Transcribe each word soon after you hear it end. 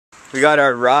We got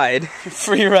our ride.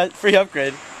 free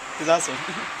upgrade. It's awesome.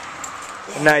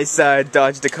 Nice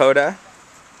Dodge Dakota.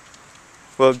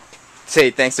 We'll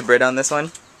say thanks to Britt on this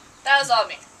one. That was all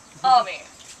me. All me.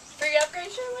 Free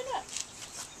upgrade, sure, why not?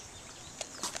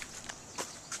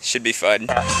 Should be fun.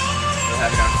 We'll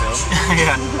have it on film.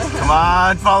 Yeah. Come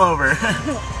on, fall over.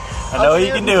 I know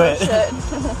you can do it.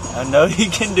 I know you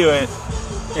can do it.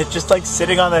 It's just like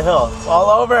sitting on the hill. Fall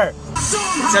over.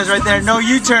 It says right there, no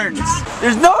U-turns.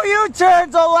 There's no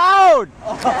U-turns allowed.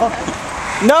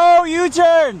 No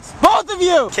U-turns. Both of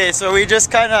you. Okay, so we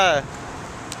just kind of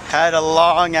had a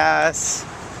long ass,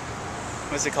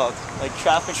 what's it called? Like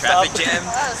traffic jam.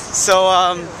 So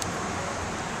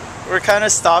we're kind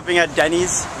of stopping at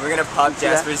Denny's. We're gonna pop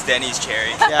Jasper's Denny's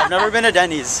cherry. Yeah, I've never been to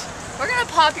Denny's. We're gonna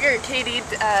pop your KD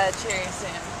cherry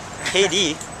soon.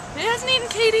 KD? He hasn't eaten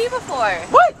KD before.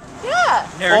 What? Yeah.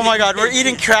 Oh my god, we're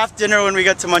eating craft dinner when we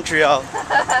get to Montreal.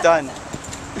 Done.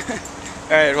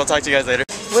 Alright, we'll talk to you guys later.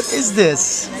 What is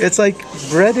this? It's like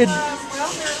breaded,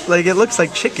 like it looks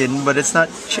like chicken, but it's not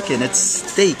chicken, it's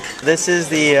steak. This is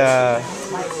the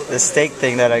steak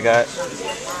thing that I got.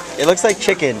 It looks like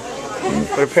chicken,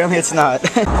 but apparently it's not.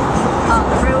 On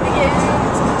the road again.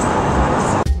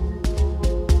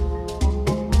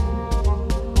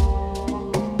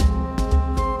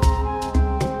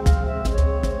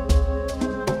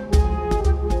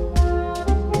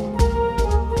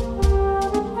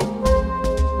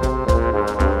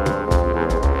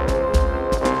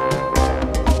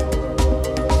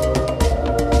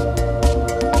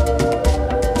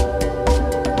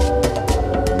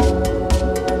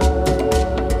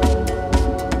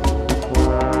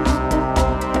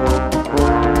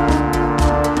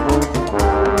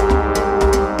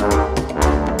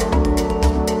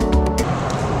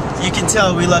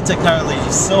 Tell we love technology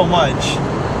so much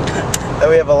that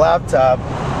we have a laptop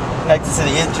connected to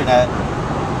the internet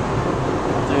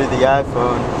through the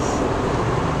iPhone.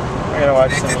 We're gonna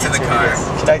watch connected to the car.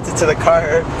 Connected to the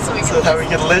car so that we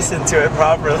can listen to it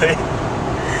properly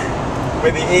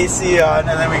with the AC on,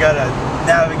 and then we got a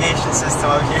navigation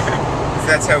system up here.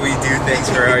 That's how we do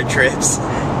things for our trips.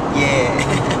 Yeah.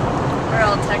 We're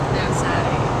all techno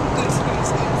savvy.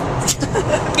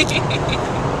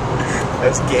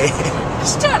 That's gay.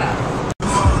 Shut up.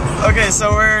 Okay,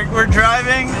 so we're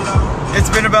driving. It's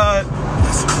been about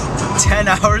 10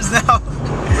 hours now.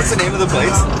 What's the name of the place?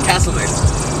 Castleman.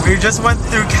 We just went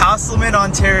through Castleman,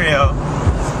 Ontario.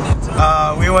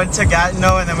 We went to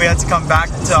Gatineau and then we had to come back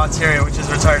to Ontario, which is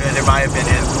retarded in my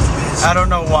opinion. I don't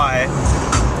know why.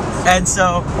 And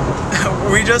so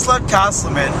we just left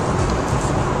Castleman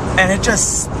and it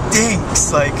just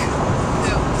stinks like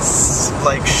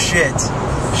shit.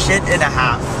 Shit and a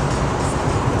half.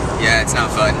 Yeah, it's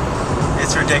not fun.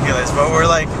 It's ridiculous, but we're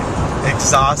like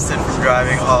exhausted from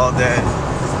driving all day.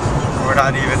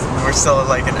 We're still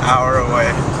like an hour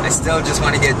away. I still just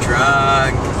want to get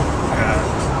drunk. Yeah.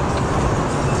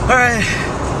 Alright.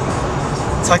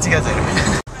 Talk to you guys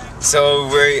later. So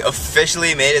we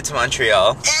officially made it to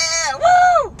Montreal. Yeah,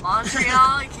 woo!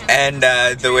 Montreal. And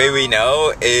the way we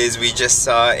know is we just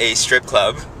saw a strip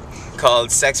club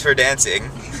called Sex for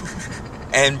Dancing.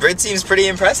 And Britt seems pretty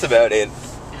impressed about it.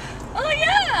 Oh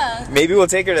yeah! Maybe we'll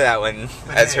take her to that one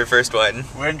as her first one.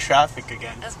 We're in traffic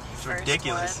again. That's my It's first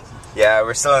ridiculous. one. Yeah,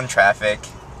 we're still in traffic.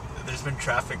 There's been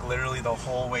traffic literally the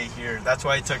whole way here. That's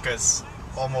why it took us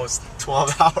almost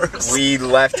 12 hours. We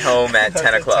left home at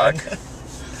 10 o'clock. Oh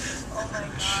my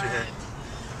god. Shit.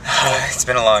 It's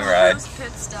been a long ride. Those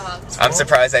pit stops. I'm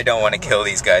surprised I don't want to kill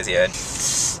these guys yet.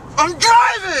 I'm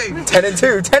driving! 10 and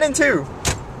 2, 10 and 2!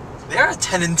 They are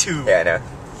 10 and 2. Yeah, I know.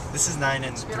 This is 9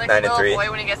 and 3. You're like 9 a and little 3. boy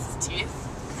when he gets his teeth.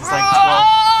 It's like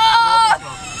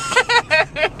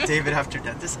 12. David after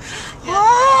dentist. Yeah.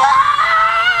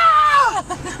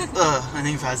 And then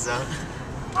he passes out.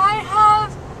 I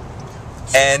have.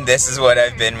 And this is what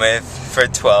I've been with for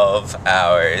 12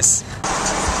 hours.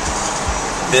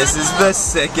 This is the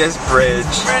sickest bridge.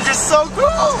 The bridge is so cool!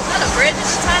 Not a bridge,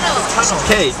 it's a tunnel. Tunnel.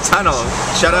 Okay, tunnel.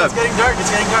 Shut up. It's getting dark,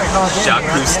 it's getting dark. No, Jacques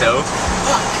Cousteau.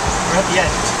 We're at the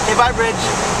end. Hey, bye, bridge.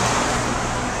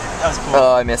 That was cool.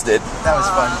 Oh, I missed it. That was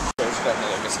fun.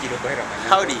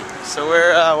 Howdy. So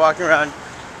we're walking around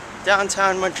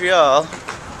downtown Montreal.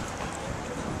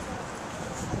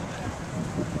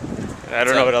 I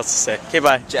don't know what else to say. Okay,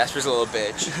 bye. Jasper's a little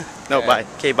bitch. No, bye.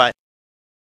 Okay, bye.